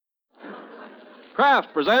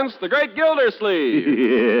Kraft presents The Great Gildersleeve.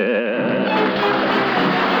 Yeah.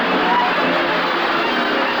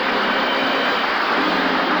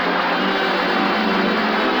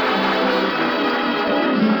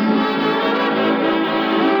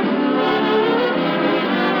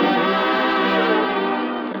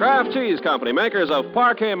 Kraft Cheese Company, makers of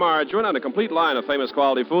Parquet margarine and a complete line of famous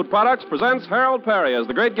quality food products, presents Harold Perry as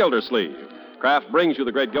The Great Gildersleeve. Kraft brings you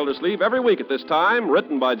The Great Gildersleeve every week at this time,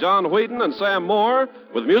 written by John Whedon and Sam Moore,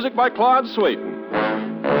 with music by Claude Sweeten.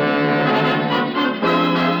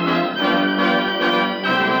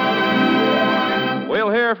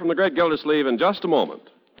 We'll hear from The Great Gildersleeve in just a moment.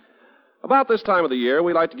 About this time of the year,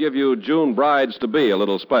 we like to give you June brides-to-be a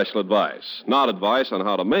little special advice. Not advice on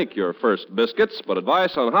how to make your first biscuits, but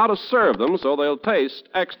advice on how to serve them so they'll taste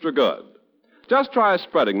extra good. Just try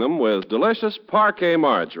spreading them with delicious Parquet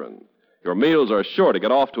margarine. Your meals are sure to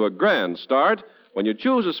get off to a grand start when you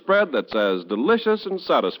choose a spread that's as delicious and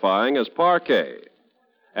satisfying as Parquet.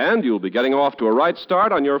 And you'll be getting off to a right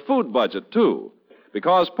start on your food budget, too,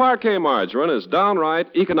 because Parquet margarine is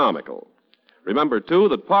downright economical. Remember, too,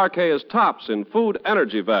 that Parquet is tops in food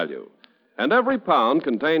energy value, and every pound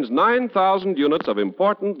contains 9,000 units of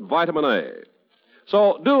important vitamin A.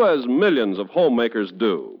 So do as millions of homemakers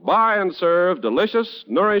do. Buy and serve delicious,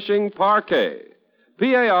 nourishing Parquet.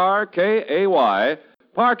 Parkay,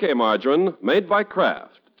 Parquet margarine made by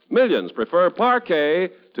Kraft. Millions prefer Parquet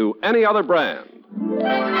to any other brand.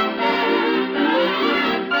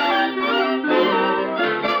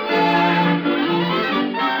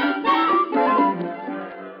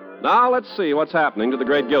 Now let's see what's happening to the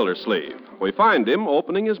great Gildersleeve. We find him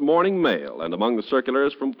opening his morning mail, and among the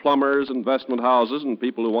circulars from plumbers, investment houses, and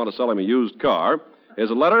people who want to sell him a used car is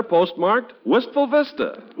a letter postmarked Wistful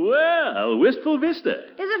Vista. Well, Wistful Vista.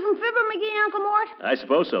 Is it from Fibber McGee, Uncle Mort? I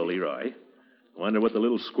suppose so, Leroy. Wonder what the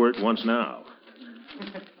little squirt wants now.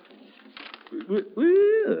 Is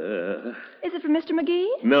it from Mr.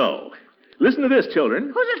 McGee? No. Listen to this, children.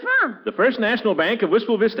 Who's it from? The First National Bank of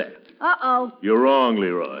Wistful Vista. Uh-oh. You're wrong,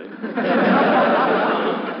 Leroy.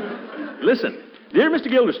 Listen, dear Mr.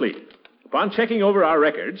 Gildersleeve, upon checking over our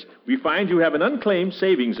records, we find you have an unclaimed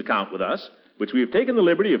savings account with us, which we have taken the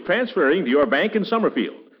liberty of transferring to your bank in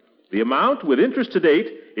Summerfield. The amount, with interest to date,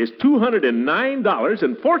 is $209.14.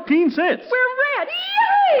 We're rich!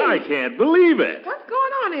 Yay! I can't believe it. What's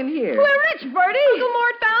going on in here? We're rich, Bertie! Uncle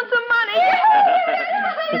Mort found some money!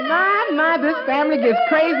 My, this family gets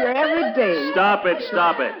crazier every day. Stop it.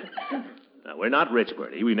 Now, we're not rich,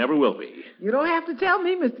 Bertie. We never will be. You don't have to tell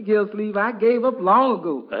me, Mr. Gildersleeve. I gave up long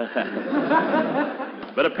ago.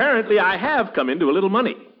 But apparently I have come into a little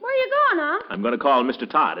money. Where you going, huh? I'm going to call Mr.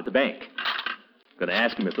 Todd at the bank. I'm going to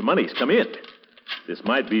ask him if the money's come in. This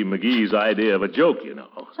might be McGee's idea of a joke, you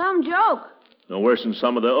know. Some joke. No worse than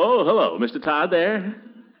some of the... Oh, hello, Mr. Todd there.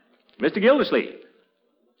 Mr. Gildersleeve.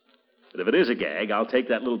 But if it is a gag, I'll take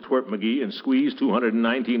that little twerp McGee and squeeze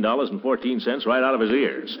 $219.14 right out of his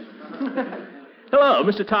ears. Hello,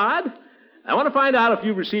 Mr. Todd. I want to find out if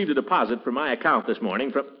you received a deposit from my account this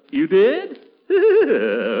morning from... You did?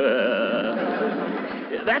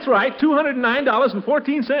 That's right,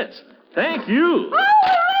 $209.14. Thank you. Oh,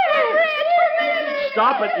 we're rich!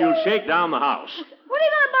 Stop it, you'll shake down the house. What are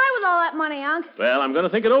you going to buy with all that money, Unc? Well, I'm going to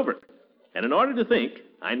think it over. And in order to think,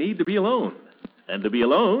 I need to be alone. And to be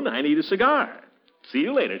alone, I need a cigar. See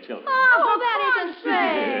you later, children. Oh, that isn't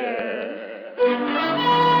fair.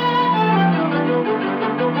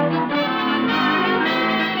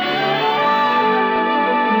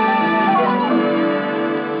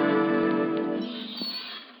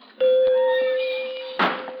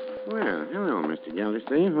 Well, hello, Mr.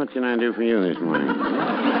 Gildersleeve. What can I do for you this morning?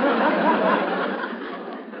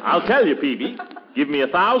 I'll tell you, Peavy. Give me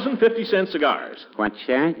 1,050-cent cigars. What's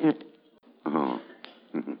that? Oh.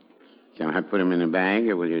 Shall I put them in a bag,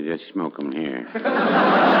 or will you just smoke them here?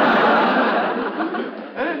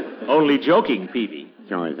 Only joking, Peavy.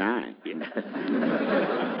 So is I.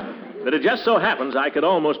 But it just so happens I could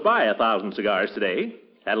almost buy 1,000 cigars today.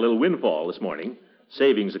 Had a little windfall this morning.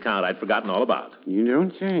 Savings account I'd forgotten all about. You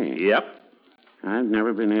don't say. Yep. I've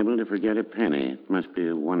never been able to forget a penny. It must be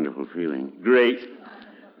a wonderful feeling. Great.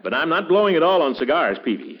 But I'm not blowing it all on cigars,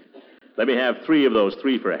 Peavy. Let me have 3 of those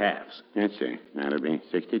 3 for a halves. Yes, sir. That'll be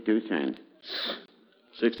 62 cents.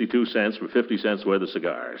 62 cents for 50 cents worth of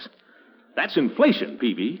cigars. That's inflation,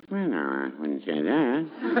 Peavy. Well, no, I wouldn't say that.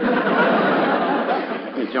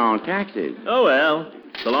 It's all taxes. Oh, well,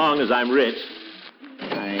 so long as I'm rich.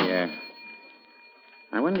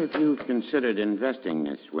 I wonder if you've considered investing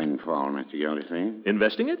this windfall, Mr. Gildersleeve.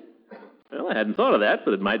 Investing it? Well, I hadn't thought of that,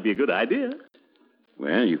 but it might be a good idea.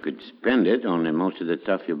 Well, you could spend it, only most of the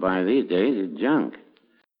stuff you buy these days is junk.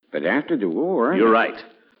 But after the war... You're right.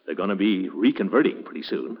 They're going to be reconverting pretty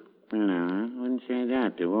soon. No, I wouldn't say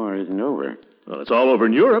that. The war isn't over. Well, it's all over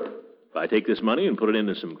in Europe. If I take this money and put it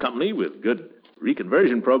into some company with good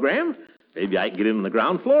reconversion program, maybe I can get in on the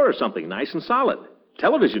ground floor or something nice and solid.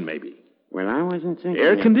 Television, maybe. Well, I wasn't thinking...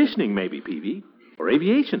 Air conditioning, maybe, Peavy. Or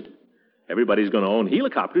aviation. Everybody's going to own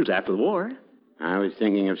helicopters after the war. I was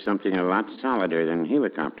thinking of something a lot solider than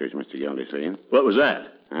helicopters, Mr. Gildersleeve. What was that?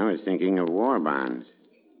 I was thinking of war bonds.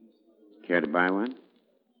 Care to buy one?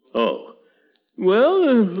 Oh. Well,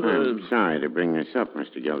 I'm sorry to bring this up,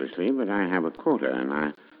 Mr. Gildersleeve, but I have a quota, and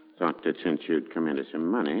I thought that since you'd come into some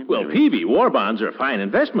money... Well, maybe- Peavy, war bonds are a fine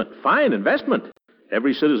investment. Fine investment.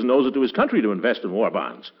 Every citizen owes it to his country to invest in war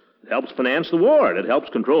bonds. It helps finance the war, and it helps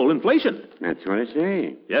control inflation. That's what I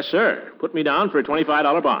say. Yes, sir. Put me down for a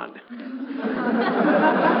 $25 bond.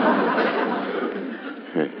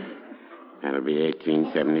 That'll be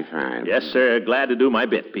 $18.75. Yes, sir. Glad to do my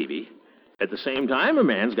bit, Peavy. At the same time, a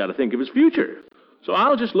man's got to think of his future. So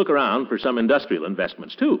I'll just look around for some industrial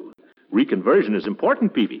investments, too. Reconversion is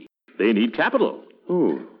important, Peavy. They need capital.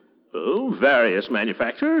 Who? Oh, various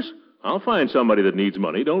manufacturers. I'll find somebody that needs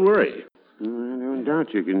money, don't worry. I don't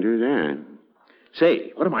doubt you can do that.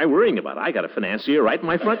 Say, what am I worrying about? I got a financier right in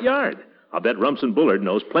my front yard. I'll bet Rumson Bullard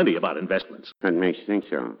knows plenty about investments. What makes you think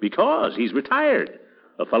so? Because he's retired.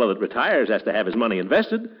 A fellow that retires has to have his money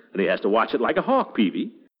invested, and he has to watch it like a hawk,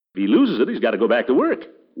 Peavy. If he loses it, he's got to go back to work.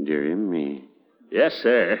 Dear me. Yes,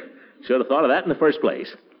 sir. Should have thought of that in the first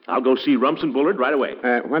place. I'll go see Rumson Bullard right away.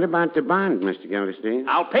 What about the bond, Mr. Gildersleeve?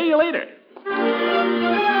 I'll pay you later.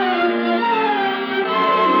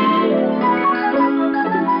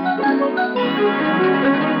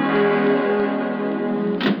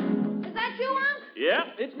 Is that you, Unc? Yeah,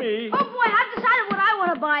 it's me. Oh, boy, I've decided what I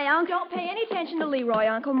want to buy, Unc. Don't pay any attention to Leroy,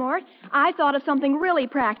 Uncle Mort. I thought of something really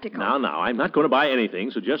practical. Now, I'm not going to buy anything,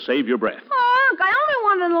 so just save your breath. Oh, Unc, I only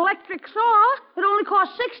want an electric saw. It only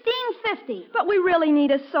costs $16.50. But we really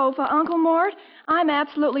need a sofa, Uncle Mort. I'm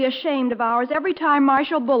absolutely ashamed of ours every time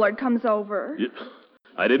Marshal Bullard comes over.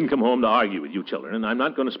 I didn't come home to argue with you children, and I'm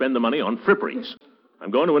not going to spend the money on fripperies.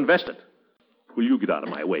 I'm going to invest it. Will you get out of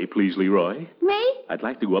my way, please, Leroy? Me? I'd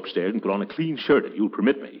like to go upstairs and put on a clean shirt if you'll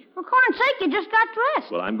permit me. For corn's sake, you just got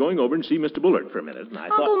dressed. Well, I'm going over and see Mr. Bullard for a minute, and I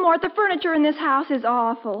Uncle thought... Mort, the furniture in this house is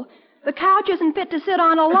awful. The couch isn't fit to sit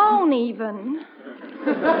on alone, even.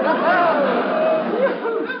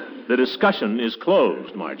 The discussion is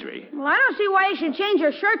closed, Marjorie. Well, I don't see why you should change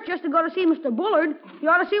your shirt just to go to see Mr. Bullard. You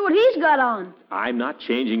ought to see what he's got on. I'm not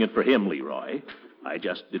changing it for him, Leroy. I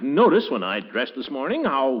just didn't notice when I dressed this morning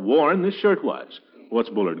how worn this shirt was. What's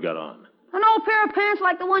Bullard got on? An old pair of pants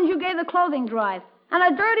like the ones you gave the clothing drive. And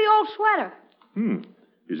a dirty old sweater.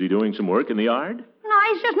 Is he doing some work in the yard? No,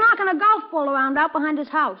 he's just knocking a golf ball around out behind his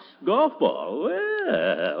house. Golf ball?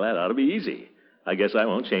 Well, that ought to be easy. I guess I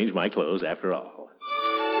won't change my clothes after all.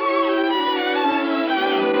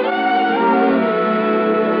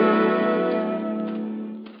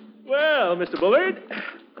 Well, Mr. Bullard,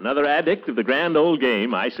 another addict of the grand old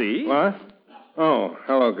game, I see. What? Oh,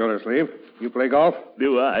 hello, Gildersleeve. You play golf?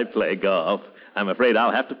 Do I play golf? I'm afraid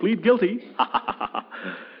I'll have to plead guilty.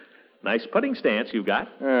 Nice putting stance you've got.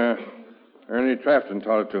 Ernie Trafton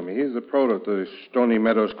taught it to me. He's the pro at the Stony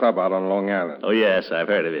Meadows Club out on Long Island. Oh, yes, I've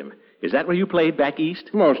heard of him. Is that where you played back east?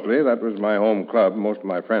 Mostly. That was my home club. Most of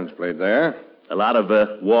my friends played there. A lot of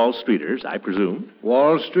Wall Streeters, I presume.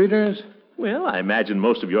 Wall Streeters? Well, I imagine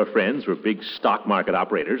most of your friends were big stock market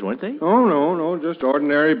operators, weren't they? Oh, no, just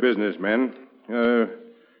ordinary businessmen.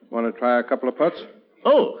 Want to try a couple of putts?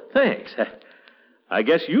 Oh, thanks. I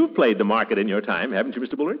guess you've played the market in your time, haven't you,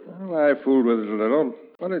 Mr. Bullard? Well, I fooled with it a little,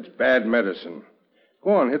 but it's bad medicine.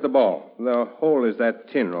 Go on, hit the ball. The hole is that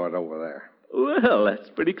tin right over there. Well, that's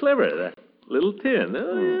pretty clever, that little tin.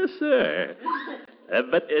 Oh, yes, sir.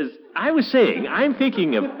 But as I was saying, I'm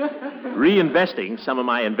thinking of reinvesting some of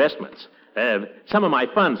my investments. Some of my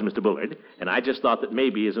funds, Mr. Bullard, and I just thought that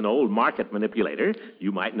maybe as an old market manipulator, you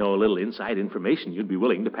might know a little inside information you'd be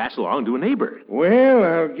willing to pass along to a neighbor. Well,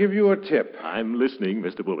 I'll give you a tip. I'm listening,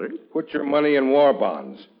 Mr. Bullard. Put your money in war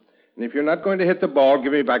bonds. And if you're not going to hit the ball,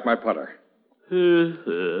 give me back my putter.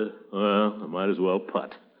 Well, I might as well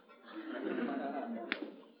putt.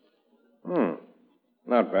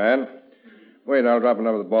 Not bad. Wait, I'll drop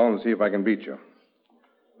another ball and see if I can beat you.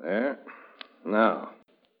 There. Now.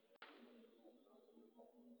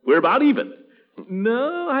 We're about even.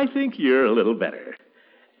 No, I think you're a little better.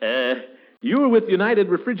 You were with United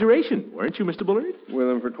Refrigeration, weren't you, Mr. Bullard? With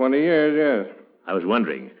them for 20 years, yes. I was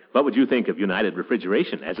wondering, what would you think of United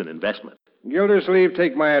Refrigeration as an investment? Gildersleeve,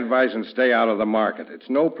 take my advice and stay out of the market. It's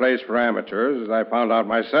no place for amateurs, as I found out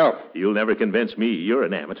myself. You'll never convince me you're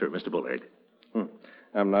an amateur, Mr. Bullard.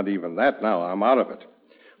 I'm not even that now. I'm out of it.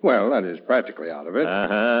 Well, that is practically out of it.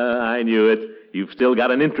 I knew it. You've still got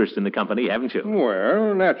an interest in the company, haven't you?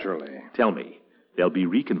 Well, naturally. Tell me, they'll be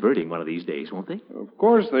reconverting one of these days, won't they? Of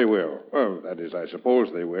course they will. Well, that is, I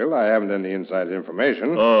suppose they will. I haven't any inside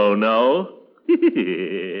information. Oh, no?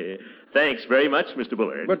 Thanks very much, Mr.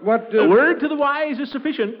 Bullard. But what... A word to the wise is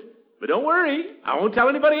sufficient. But don't worry, I won't tell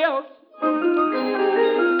anybody else.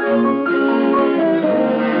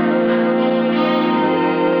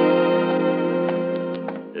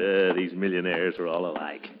 These millionaires are all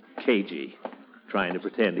alike. Cagey, trying to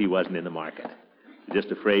pretend he wasn't in the market.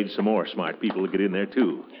 Just afraid some more smart people will get in there,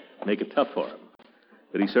 too. Make it tough for him.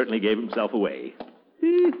 But he certainly gave himself away.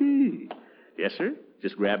 Yes, sir.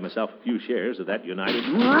 Just grabbed myself a few shares of that United...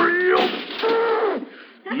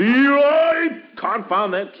 Leroy!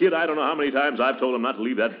 Confound that kid. I don't know how many times I've told him not to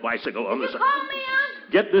leave that bicycle on the side. Call me,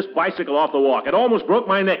 Unc. Get this bicycle off the walk. It almost broke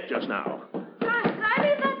my neck just now. Can I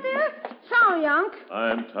leave that there? Sorry, Unc.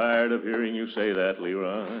 I'm tired of hearing you say that,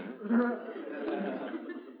 Leroy.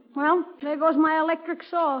 Well, there goes my electric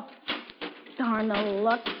saw. Darn the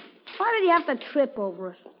luck. Why did he have to trip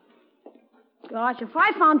over it? Gosh, if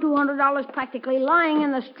I found $200 practically lying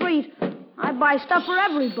in the street, I'd buy stuff for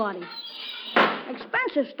everybody.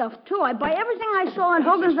 Expensive stuff, too. I'd buy everything I saw in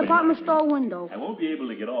Hogan's department store window. I won't be able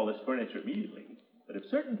to get all this furniture immediately, but if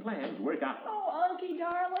certain plans work out... Oh, Unky,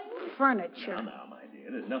 darling. Furniture. Now, my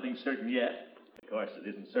dear, there's nothing certain yet. Of course, it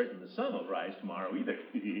isn't certain the sun will rise tomorrow either.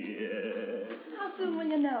 How soon will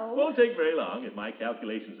you know? Won't take very long if my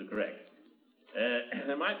calculations are correct.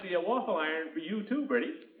 There might be a waffle iron for you, too,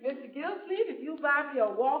 Bertie. Mr. Gilsleeve, if you buy me a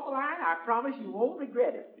waffle iron, I promise you won't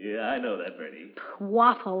regret it. Yeah, I know that, Bertie.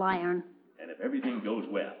 Waffle iron. And if everything goes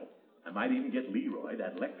well, I might even get Leroy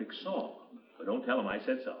that electric saw. But don't tell him I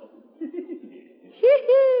said so.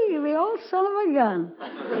 Hee-hee, the old son of a gun.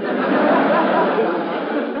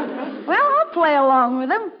 Well, I'll play along with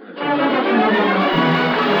him.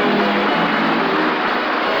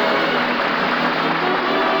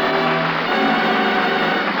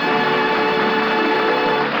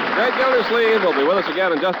 Great Gildersleeve will be with us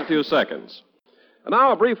again in just a few seconds. And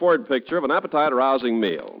now a brief word picture of an appetite-arousing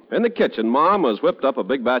meal. In the kitchen, Mom has whipped up a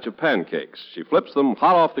big batch of pancakes. She flips them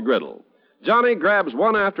hot off the griddle. Johnny grabs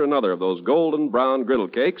one after another of those golden brown griddle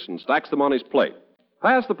cakes and stacks them on his plate.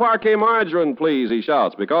 Pass the parquet margarine, please, he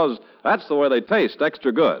shouts, because that's the way they taste,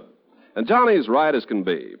 extra good. And Johnny's right as can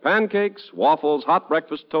be. Pancakes, waffles, hot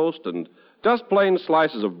breakfast toast, and just plain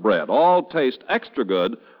slices of bread all taste extra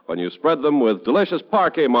good when you spread them with delicious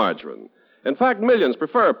parquet margarine. In fact, millions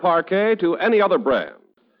prefer Parquet to any other brand.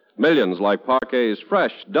 Millions like Parquet's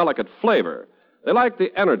fresh, delicate flavor. They like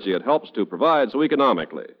the energy it helps to provide so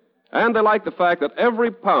economically. And they like the fact that every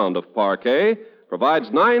pound of Parquet provides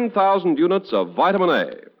 9,000 units of vitamin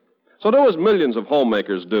A. So do as millions of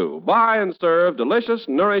homemakers do. Buy and serve delicious,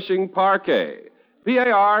 nourishing Parquet.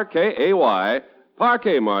 P-A-R-K-A-Y,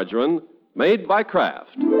 Parquet margarine, made by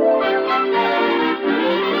Kraft.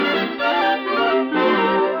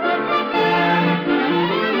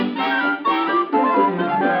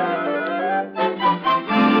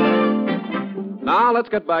 Now, let's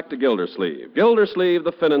get back to Gildersleeve. Gildersleeve,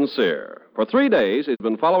 the financier. For 3 days, he's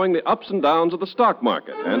been following the ups and downs of the stock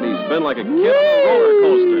market, and he's been like a kid on a roller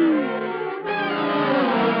coaster.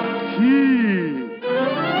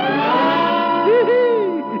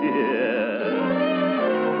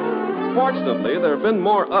 Fortunately, there have been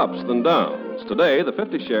more ups than downs. Today, the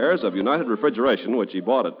 50 shares of United Refrigeration, which he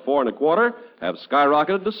bought at 4 1/4, have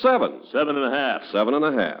skyrocketed to 7. 7.5.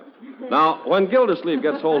 7.5. Now, when Gildersleeve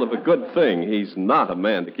gets hold of a good thing, he's not a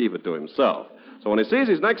man to keep it to himself. So when he sees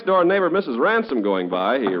his next-door neighbor, Mrs. Ransom, going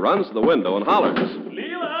by, he runs to the window and hollers.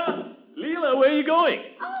 Leela! Leela, where are you going?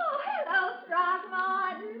 Oh, hello,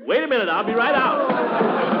 Throckmorton. Wait a minute, I'll be right out.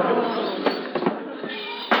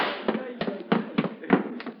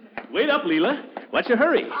 Wait up, Leela. What's your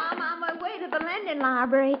hurry? I'm on my way to the lending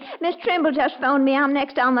library. Miss Trimble just phoned me. I'm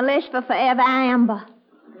next on the list for Forever Amber.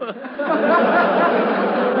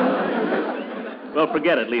 Well,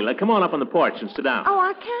 forget it, Leela. Come on up on the porch and sit down. Oh,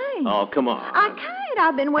 I can't. Oh, come on. I can't.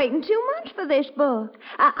 I've been waiting too much for this book.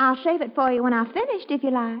 I'll save it for you when I've finished, if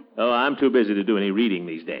you like. Oh, I'm too busy to do any reading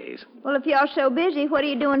these days. Well, if you're so busy, what are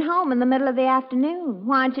you doing home in the middle of the afternoon?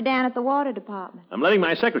 Why aren't you down at the water department? I'm letting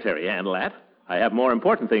my secretary handle that. I have more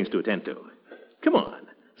important things to attend to. Come on.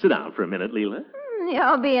 Sit down for a minute, Leela.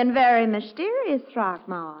 You're being very mysterious,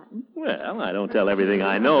 Throckmorton. Well, I don't tell everything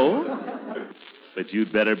I know. But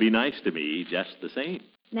you'd better be nice to me just the same.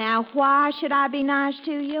 Now, why should I be nice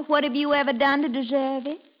to you? What have you ever done to deserve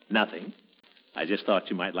it? Nothing. I just thought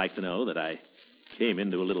you might like to know that I came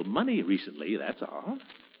into a little money recently, that's all.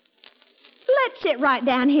 Let's sit right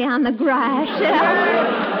down here on the grass.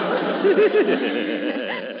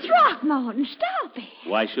 Throckmorton, stop it.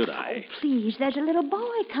 Why should I? Please, there's a little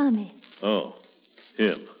boy coming. Oh,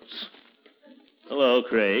 him. Hello,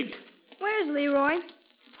 Craig. Where's Leroy?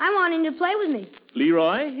 I want him to play with me.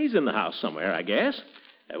 Leroy? He's in the house somewhere, I guess.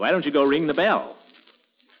 Why don't you go ring the bell?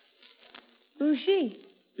 Who's she?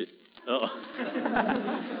 Oh.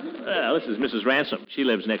 Well, this is Mrs. Ransom. She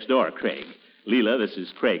lives next door, Craig. Leela, this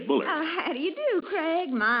is Craig Bullard. How do you do, Craig?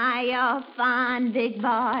 My, you're a fine big boy,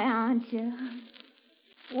 aren't you?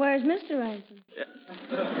 Where's Mr. Ransom?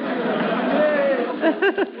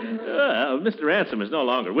 Well, Mr. Ransom is no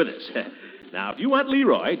longer with us. Now, if you want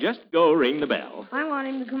Leroy, just go ring the bell. I want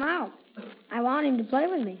him to come out. I want him to play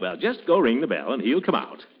with me. Well, just go ring the bell and he'll come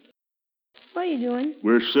out. What are you doing?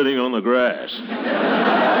 We're sitting on the grass.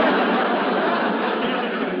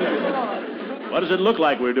 What does it look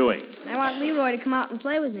like we're doing? I want Leroy to come out and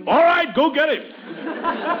play with me. All right, go get him.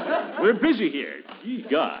 We're busy here. Gee,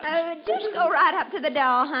 God. Just go right up to the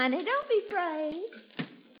door, honey. Don't be afraid.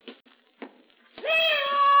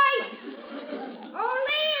 Leroy! Oh,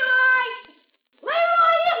 Leroy!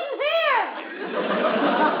 Leroy isn't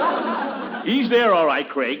here! He's there, all right,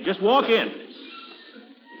 Craig. Just walk in.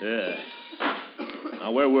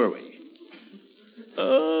 Now, where were we?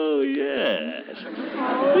 Oh, yes.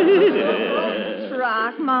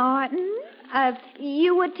 Throckmorton,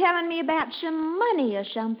 you were telling me about some money or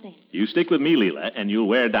something. You stick with me, Leela, and you'll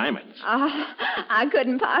wear diamonds. I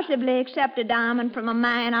couldn't possibly accept a diamond from a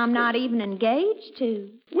man I'm not even engaged to.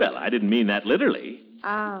 Well, I didn't mean that literally.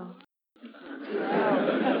 Oh.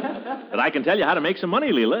 But I can tell you how to make some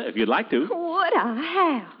money, Leela, if you'd like to. Would I?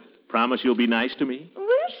 How? Promise you'll be nice to me?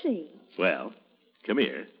 We'll see. Well, come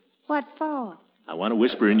here. What for? I want to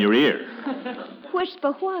whisper in your ear.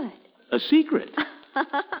 Whisper what? A secret.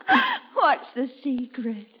 What's the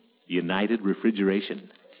secret? United Refrigeration.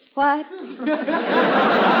 What?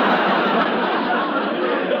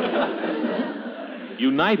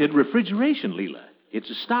 United Refrigeration, Leela. It's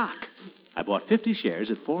a stock. I bought 50 shares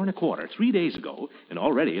at 4 1/4 3 days ago, and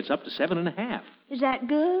already it's up to 7 1/2. Is that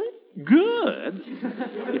good? Good?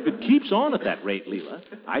 If it keeps on at that rate, Leela,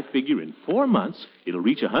 I figure in 4 months it'll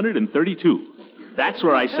reach 132. That's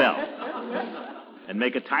where I sell. And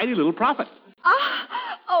make a tidy little profit.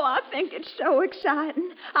 Oh, I think it's so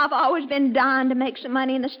exciting. I've always been dying to make some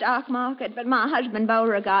money in the stock market, but my husband,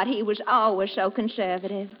 Beauregard, he was always so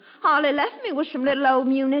conservative. All he left me was some little old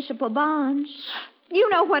municipal bonds. You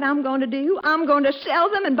know what I'm going to do. I'm going to sell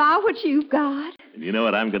them and buy what you've got. And you know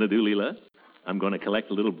what I'm going to do, Leela? I'm going to collect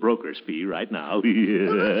a little broker's fee right now.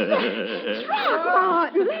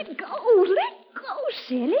 Throckmorton, let go,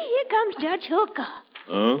 silly. Here comes Judge Hooker.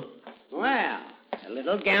 Oh? Well, a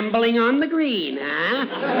little gambling on the green, huh?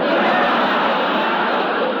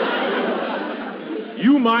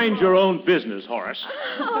 You mind your own business, Horace.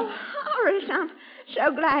 Oh, Horace, I'm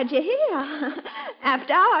so glad you're here.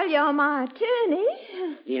 After all, you're my attorney.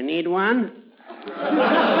 Do you need one?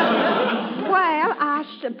 Well, I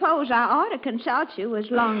suppose I ought to consult you as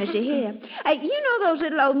long as you're here. You know those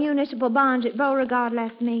little old municipal bonds that Beauregard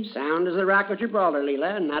left me? Sound as a rock of Gibraltar,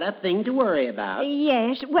 Leela. Not a thing to worry about.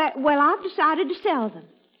 Yes. Well, I've decided to sell them.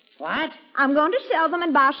 What? I'm going to sell them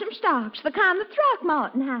and buy some stocks, the kind that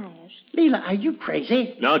Throckmorton has. Leela, are you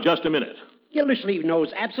crazy? Now, just a minute. Gildersleeve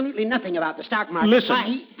knows absolutely nothing about the stock market.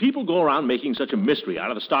 Listen, people go around making such a mystery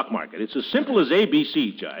out of the stock market. It's as simple as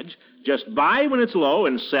ABC, Judge. Just buy when it's low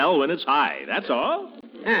and sell when it's high. That's all.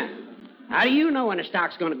 Huh. How do you know when a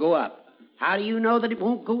stock's going to go up? How do you know that it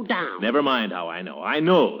won't go down? Never mind how I know. I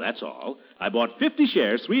know, that's all. I bought 50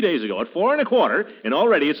 shares 3 days ago at 4 1/4, and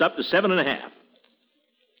already it's up to 7 1/2.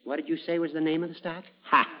 What did you say was the name of the stock?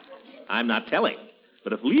 Ha! I'm not telling.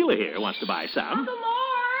 But if Leela here wants to buy some... Uncle Mort!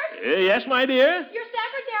 Yes, my dear? Your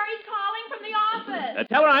secretary's calling from the office.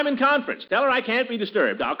 Tell her I'm in conference. Tell her I can't be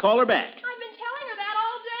disturbed. I'll call her back. I've been telling her that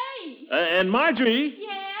all day. And Marjorie...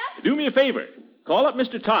 Yes? Do me a favor. Call up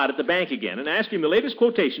Mr. Todd at the bank again and ask him the latest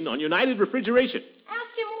quotation on United Refrigeration.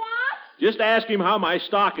 Ask him what? Just ask him how my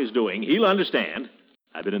stock is doing. He'll understand.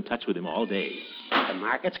 I've been in touch with him all day. The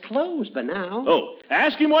market's closed by now. Oh,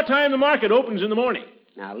 ask him what time the market opens in the morning.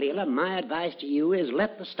 Now, Leela, my advice to you is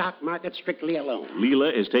let the stock market strictly alone.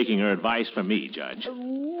 Leela is taking her advice from me, Judge.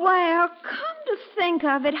 Well, come to think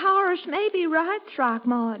of it, Horace may be right,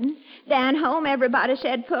 Throckmorton. Down home, everybody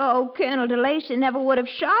said poor old Colonel DeLacy never would have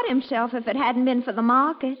shot himself if it hadn't been for the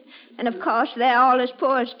market. And, of course, they're all as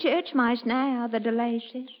poor as church mice now, the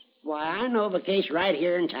DeLacy's. Why, I know of a case right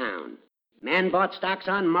here in town. Man bought stocks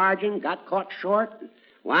on margin, got caught short,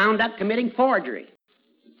 wound up committing forgery.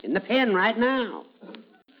 In the pen right now.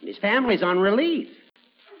 And his family's on relief.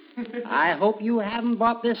 I hope you haven't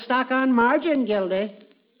bought this stock on margin, Gildy.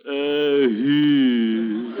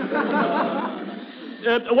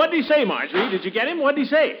 What did he say, Marjorie? Did you get him? What did he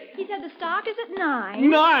say? He said the stock is at 9.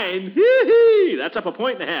 9? Hee-hee! That's up 1.5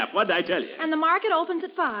 points. What did I tell you? And the market opens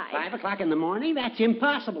at 5. 5 o'clock in the morning? That's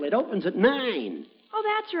impossible. It opens at 9. Oh,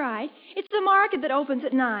 that's right. It's the market that opens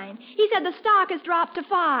at 9. He said the stock has dropped to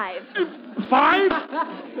 5. 5?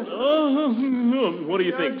 What do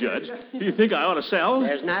you think, Judge? Do you think I ought to sell?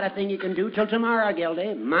 There's not a thing you can do till tomorrow,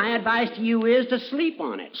 Gildy. My advice to you is to sleep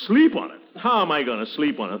on it. Sleep on it? How am I going to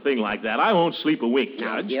sleep on a thing like that? I won't sleep a wink,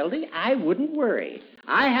 Now, Judge. Gildy, I wouldn't worry.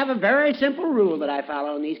 I have a very simple rule that I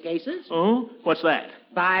follow in these cases. Oh? What's that?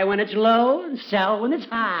 Buy when it's low and sell when it's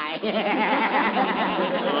high.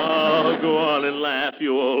 Oh, go on and laugh,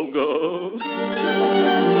 you old goat.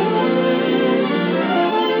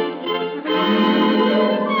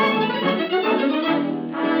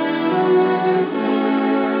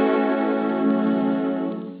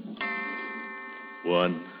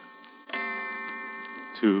 One,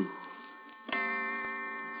 2,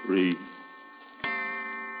 3,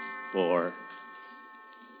 4.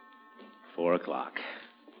 4 o'clock.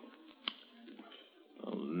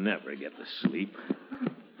 I'll never get to sleep.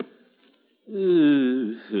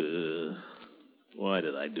 Why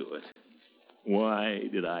did I do it? Why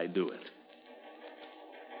did I do it?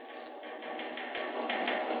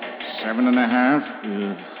 7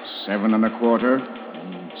 1/2. 7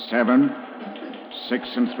 1/4. 7. 6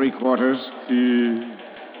 3/4.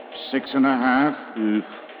 6 1/2.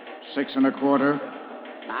 6 1/4.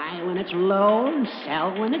 Buy when it's low and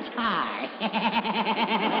sell when it's high.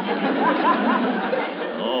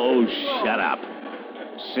 Oh, shut up.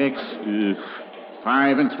 6.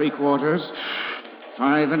 5 3/4.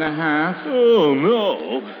 5 1/2. Oh,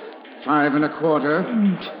 no. 5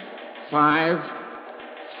 1/4. 5.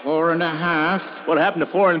 4 1/2. What happened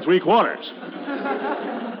to 4 3/4?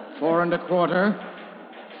 4 1/4.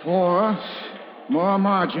 4. More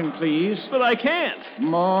margin, please. But I can't.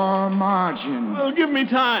 More margin. Well, give me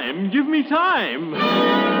time. Give me time.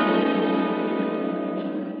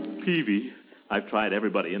 Peavy, I've tried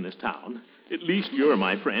everybody in this town. At least you're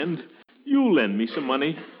my friend. You'll lend me some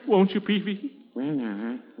money, won't you, Peavy? Well,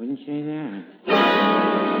 now, I wouldn't say that.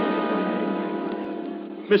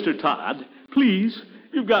 Mr. Todd, please,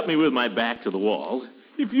 you've got me with my back to the wall.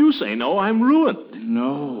 If you say no, I'm ruined.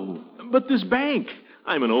 No. But this bank,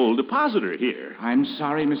 I'm an old depositor here. I'm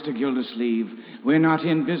sorry, Mr. Gildersleeve. We're not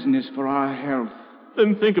in business for our health.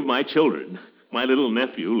 Then think of my children. My little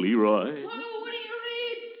nephew, Leroy. Oh, what do you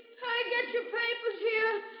read? I get your papers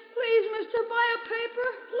here. Please, mister, buy a paper.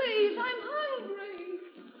 Please, I'm hungry.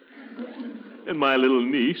 And my little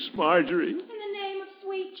niece, Marjorie. In the name of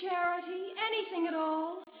sweet charity, anything at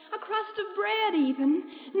all. A crust of bread, even.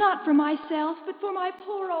 Not for myself, but for my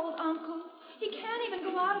poor old uncle. He can't even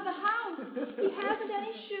go out of the house. He hasn't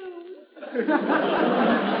any shoes.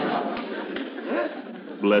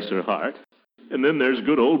 Bless her heart. And then there's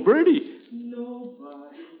good old Bertie.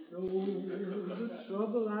 Nobody knows the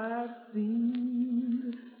trouble I've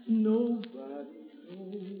seen. Nobody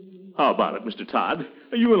knows. How about it, Mr. Todd?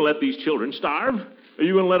 Are you going to let these children starve? Are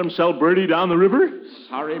you going to let them sell Bertie down the river?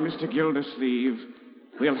 Sorry, Mr. Gildersleeve.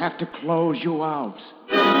 We'll have to close you out.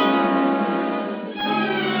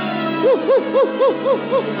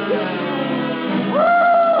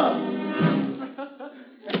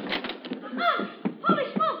 Holy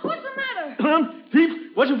smoke, what's the matter?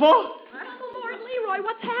 Pete, what's it for? Uncle Mort, Leroy,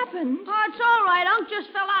 what's happened? Oh, it's all right. Unc just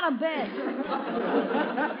fell out of bed.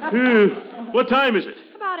 What time is it?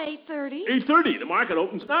 About 8:30. 8:30. The market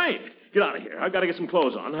opens at 9. Get out of here. I've got to get some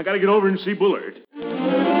clothes on. I've got to get over and see Bullard.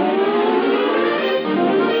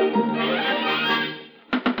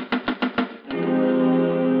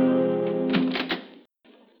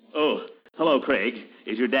 Oh, hello, Craig.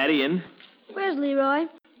 Is your daddy in? Where's Leroy?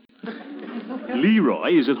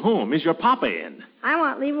 Leroy is at home. Is your papa in? I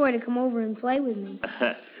want Leroy to come over and play with me.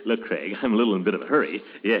 Look, Craig, I'm a little in a bit of a hurry.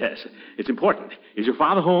 Yes, it's important. Is your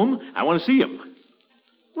father home? I want to see him.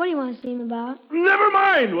 What do you want to see him about? Never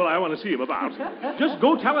mind what I want to see him about. Just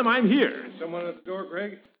go tell him I'm here. Someone at the door,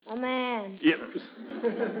 Craig? A man. Yes.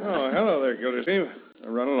 Oh, hello there, Gildersleeve.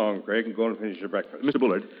 Run along, Craig, and go and finish your breakfast. Mr.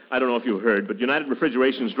 Bullard, I don't know if you heard, but United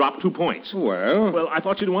Refrigeration's dropped 2 points. Well? Well, I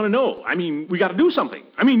thought you'd want to know. I mean, we got to do something.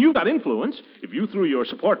 I mean, you've got influence. If you threw your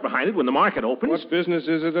support behind it when the market opens... What business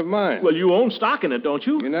is it of mine? Well, you own stock in it, don't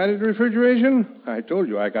you? United Refrigeration? I told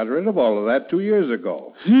you I got rid of all of that 2 years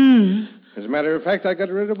ago. As a matter of fact, I got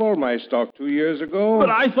rid of all my stock 2 years ago. But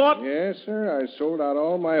I thought... Yes, sir. I sold out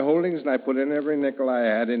all my holdings, and I put in every nickel I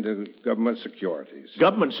had into government securities.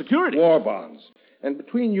 Government security? War bonds. And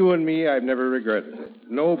between you and me, I've never regretted it.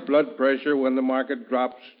 No blood pressure when the market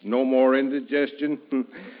drops, no more indigestion,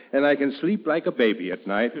 and I can sleep like a baby at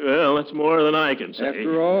night. Well, that's more than I can say.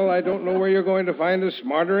 After all, I don't know where you're going to find a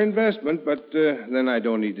smarter investment, but then I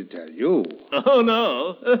don't need to tell you. Oh,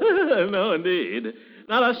 no. No, indeed.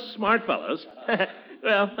 Not us smart fellows.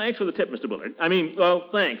 Well, thanks for the tip, Mr. Bullard.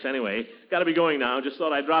 Thanks anyway. Got to be going now. Just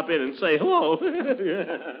thought I'd drop in and say hello.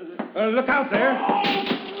 Look out there.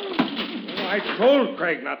 I told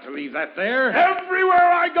Craig not to leave that there.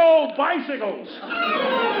 Everywhere I go, bicycles.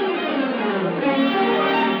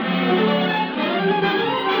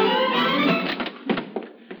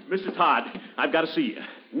 Mr. Todd, I've got to see you.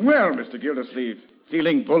 Well, Mr. Gildersleeve,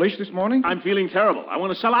 feeling bullish this morning? I'm feeling terrible. I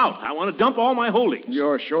want to sell out. I want to dump all my holdings.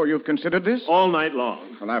 You're sure you've considered this? All night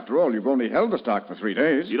long. Well, after all, you've only held the stock for 3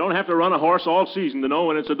 days. You don't have to run a horse all season to know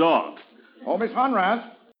when it's a dog. Oh, Miss Honrath,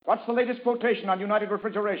 what's the latest quotation on United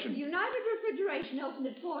Refrigeration? United Refrigeration opened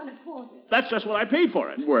at 4 1/4. That's just what I paid for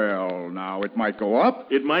it. Well, now, it might go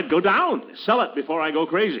up. It might go down. Sell it before I go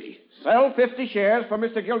crazy. Sell 50 shares for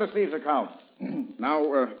Mr. Gildersleeve's account.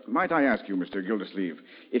 Now, might I ask you, Mr. Gildersleeve,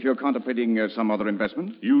 if you're contemplating some other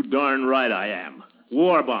investment? You darn right I am.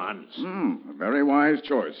 War bonds. A very wise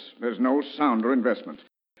choice. There's no sounder investment.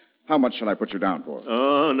 How much shall I put you down for?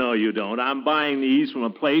 Oh, no, you don't. I'm buying these from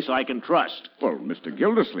a place I can trust. Well, Mr.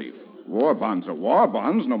 Gildersleeve, war bonds are war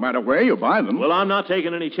bonds, no matter where you buy them. Well, I'm not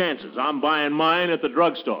taking any chances. I'm buying mine at the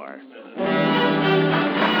drugstore.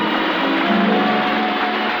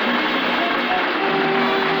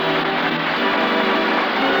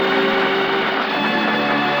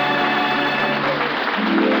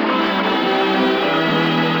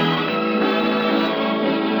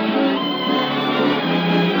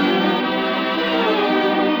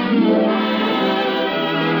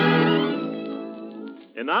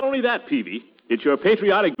 And not only that, Peavy, it's your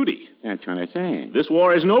patriotic duty. That's what I say. This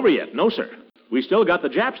war isn't over yet. No, sir. We still got the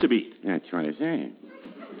Japs to beat. That's what I say.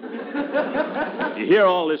 You hear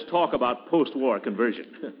all this talk about post-war conversion.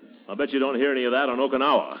 I'll bet you don't hear any of that on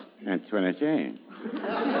Okinawa. That's what I say.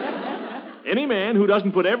 Any man who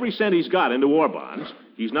doesn't put every cent he's got into war bonds,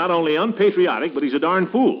 he's not only unpatriotic, but he's a darn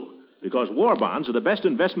fool. Because war bonds are the best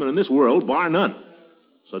investment in this world, bar none.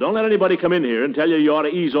 So don't let anybody come in here and tell you ought to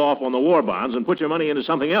ease off on the war bonds and put your money into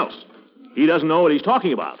something else. He doesn't know what he's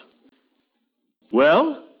talking about.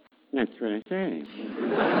 Well? That's what I say.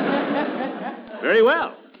 Very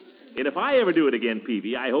well. And if I ever do it again,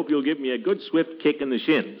 Peavy, I hope you'll give me a good swift kick in the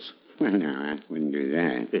shins. Well, no, I wouldn't do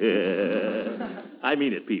that. I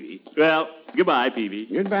mean it, Peavy. Well, goodbye, Peavy.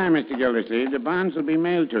 Goodbye, Mr. Gildersleeve. The bonds will be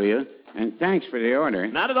mailed to you. And thanks for the order.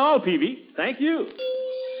 Not at all, Peavy. Thank you.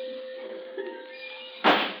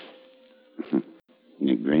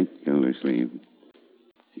 The great Gildersleeve.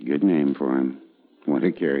 It's a good name for him. What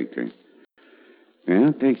a character. Well,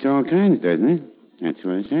 it takes all kinds, doesn't it? That's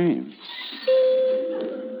what I say.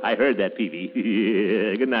 I heard that, Peavy.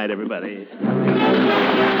 Good night, everybody. Music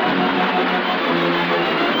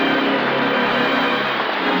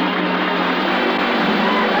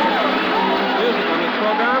on this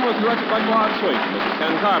program was directed by Claude Sweet. This is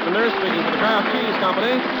Ken Carpenter speaking for the Kraft Cheese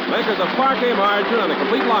Company, makers of Parquet margarine and a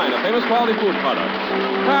complete line of famous quality food products.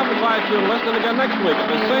 Kraft invites you to listen again next week at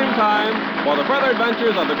this same time for the further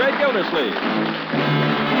adventures of the great Gildersleeve.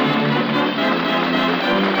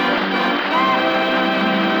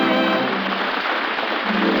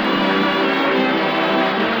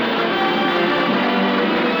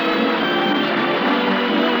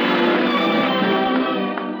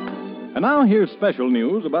 And now here's special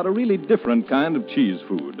news about a really different kind of cheese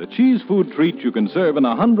food. A cheese food treat you can serve in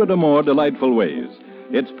 100 or more delightful ways.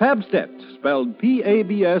 It's Pabstet, spelled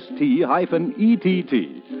Pabst-ETT.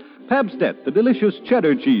 Pabstet, the delicious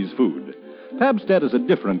cheddar cheese food. Pabstet is a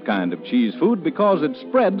different kind of cheese food because it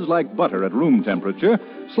spreads like butter at room temperature,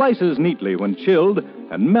 slices neatly when chilled,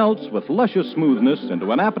 and melts with luscious smoothness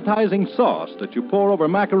into an appetizing sauce that you pour over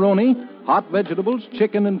macaroni, hot vegetables,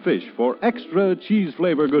 chicken, and fish for extra cheese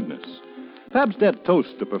flavor goodness. Pabstet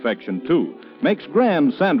toasts to perfection, too. Makes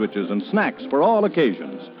grand sandwiches and snacks for all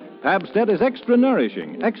occasions. Pabstet is extra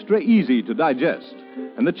nourishing, extra easy to digest,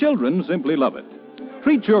 and the children simply love it.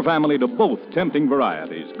 Treat your family to both tempting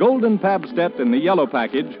varieties, Golden Pabstet in the yellow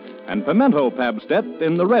package and Pimento Pabstet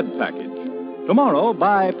in the red package. Tomorrow,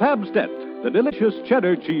 buy Pabstet, the delicious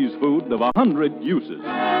cheddar cheese food of 100 uses.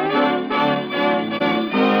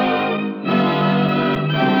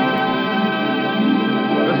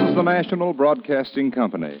 This is the National Broadcasting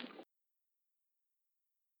Company.